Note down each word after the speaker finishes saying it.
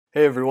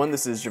Hey everyone,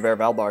 this is Javert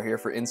Valbar here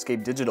for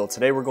inScape Digital.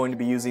 Today we're going to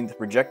be using the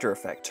projector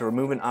effect to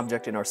remove an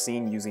object in our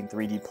scene using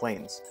 3D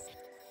planes.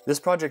 This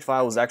project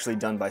file was actually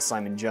done by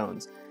Simon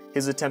Jones.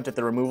 His attempt at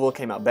the removal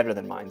came out better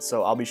than mine,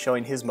 so I'll be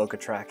showing his Mocha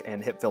track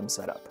and HitFilm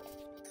setup.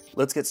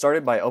 Let's get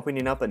started by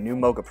opening up a new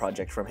Mocha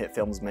project from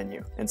HitFilm's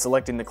menu and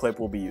selecting the clip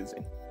we'll be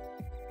using.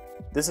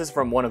 This is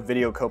from one of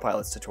Video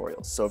Copilot's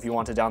tutorials, so if you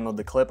want to download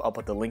the clip, I'll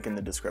put the link in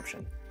the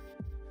description.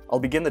 I'll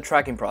begin the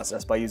tracking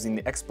process by using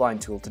the X-Spline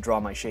tool to draw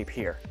my shape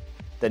here,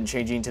 then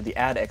changing to the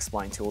Add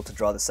X-Spline tool to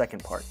draw the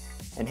second part,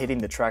 and hitting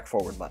the Track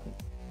Forward button.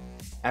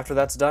 After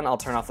that's done, I'll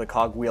turn off the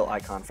cog wheel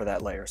icon for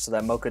that layer so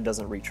that Mocha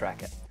doesn't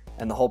retrack it,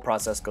 and the whole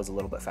process goes a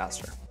little bit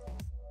faster.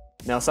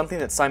 Now, something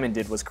that Simon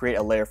did was create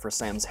a layer for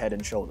Sam's head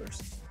and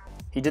shoulders.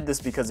 He did this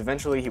because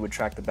eventually he would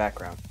track the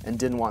background, and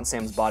didn't want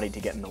Sam's body to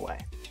get in the way.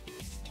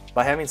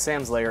 By having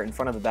Sam's layer in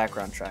front of the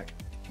background track,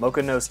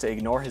 Mocha knows to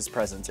ignore his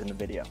presence in the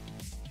video.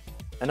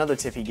 Another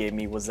tip he gave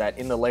me was that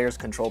in the Layers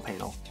control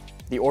panel,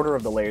 the order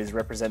of the layers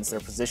represents their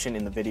position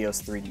in the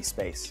video's 3D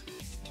space.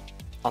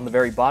 On the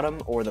very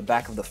bottom, or the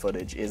back of the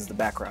footage, is the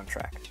background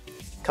track.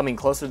 Coming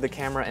closer to the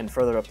camera and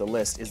further up the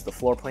list is the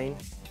floor plane,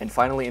 and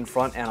finally in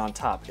front and on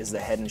top is the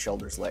head and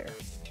shoulders layer.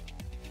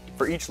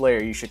 For each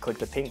layer, you should click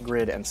the pink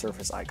grid and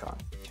surface icon.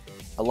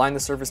 Align the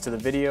surface to the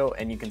video,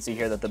 and you can see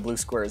here that the blue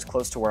square is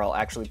close to where I'll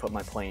actually put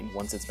my plane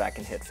once it's back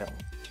in HitFilm.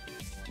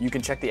 You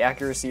can check the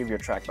accuracy of your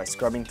track by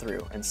scrubbing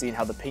through and seeing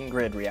how the pink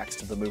grid reacts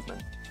to the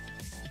movement.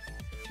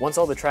 Once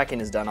all the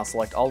tracking is done, I'll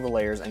select all the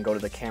layers and go to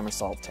the Camera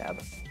Solve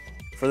tab.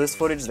 For this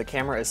footage, the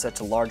camera is set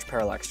to large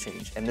parallax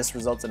change, and this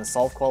results in a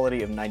solve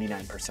quality of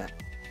 99%.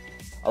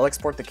 I'll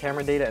export the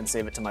camera data and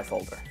save it to my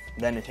folder,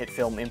 then in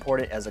HitFilm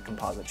import it as a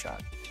composite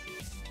shot.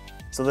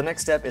 So the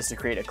next step is to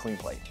create a clean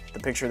plate, the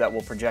picture that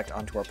will project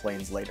onto our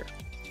planes later.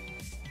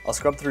 I'll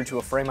scrub through to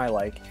a frame I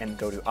like and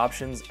go to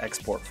Options,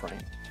 Export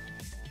Frame.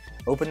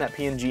 Open that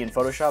PNG in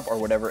Photoshop or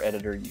whatever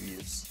editor you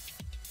use.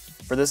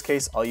 For this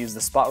case, I'll use the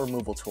spot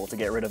removal tool to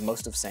get rid of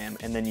most of Sam,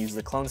 and then use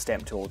the clone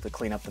stamp tool to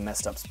clean up the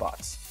messed up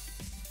spots.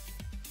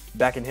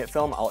 Back in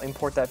HitFilm, I'll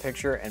import that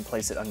picture and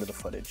place it under the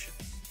footage.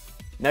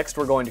 Next,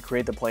 we're going to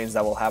create the planes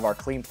that will have our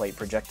clean plate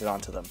projected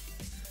onto them.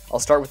 I'll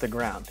start with the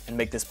ground, and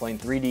make this plane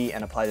 3D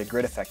and apply the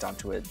grid effect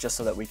onto it just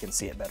so that we can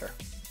see it better.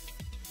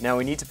 Now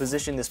we need to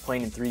position this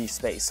plane in 3D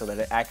space so that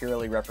it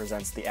accurately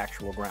represents the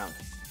actual ground.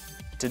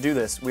 To do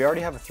this, we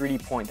already have a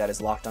 3D point that is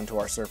locked onto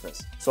our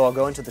surface, so I'll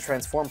go into the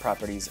Transform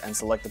properties and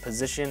select the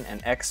position and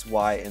X,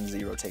 Y, and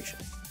Z rotation.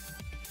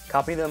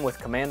 Copy them with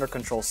Command or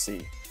Control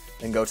C,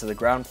 then go to the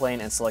ground plane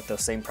and select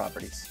those same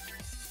properties.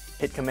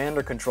 Hit Command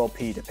or Control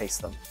P to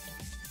paste them.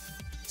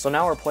 So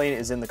now our plane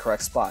is in the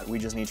correct spot, we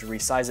just need to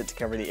resize it to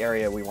cover the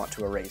area we want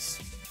to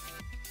erase.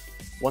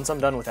 Once I'm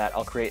done with that,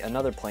 I'll create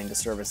another plane to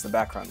serve as the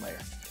background layer,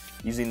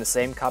 using the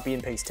same copy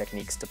and paste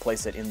techniques to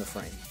place it in the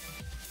frame.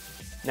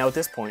 Now at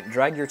this point,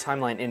 drag your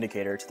timeline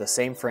indicator to the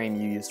same frame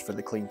you used for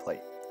the clean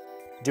plate.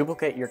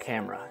 Duplicate your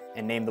camera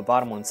and name the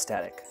bottom one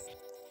static.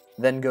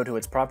 Then go to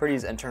its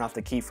properties and turn off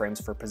the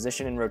keyframes for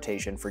position and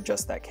rotation for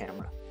just that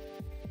camera.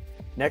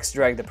 Next,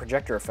 drag the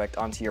projector effect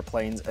onto your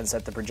planes and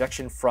set the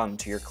projection from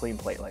to your clean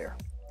plate layer,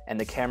 and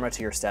the camera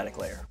to your static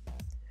layer.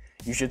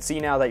 You should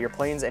see now that your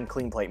planes and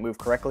clean plate move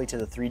correctly to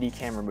the 3D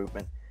camera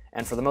movement,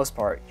 and for the most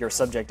part, your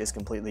subject is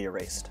completely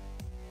erased.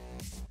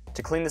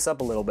 To clean this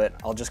up a little bit,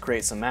 I'll just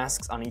create some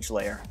masks on each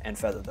layer and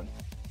feather them.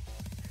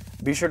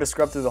 Be sure to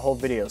scrub through the whole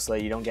video so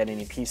that you don't get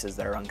any pieces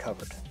that are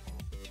uncovered.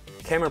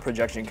 Camera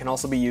projection can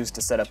also be used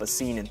to set up a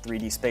scene in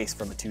 3D space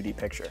from a 2D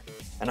picture,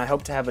 and I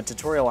hope to have a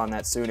tutorial on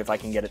that soon if I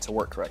can get it to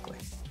work correctly.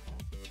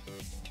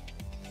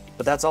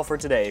 But that's all for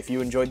today. If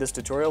you enjoyed this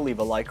tutorial, leave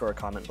a like or a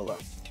comment below.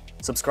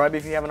 Subscribe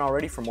if you haven't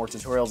already for more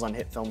tutorials on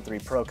HitFilm 3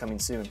 Pro coming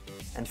soon,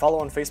 and follow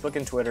on Facebook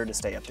and Twitter to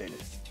stay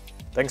updated.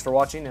 Thanks for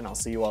watching, and I'll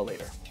see you all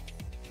later.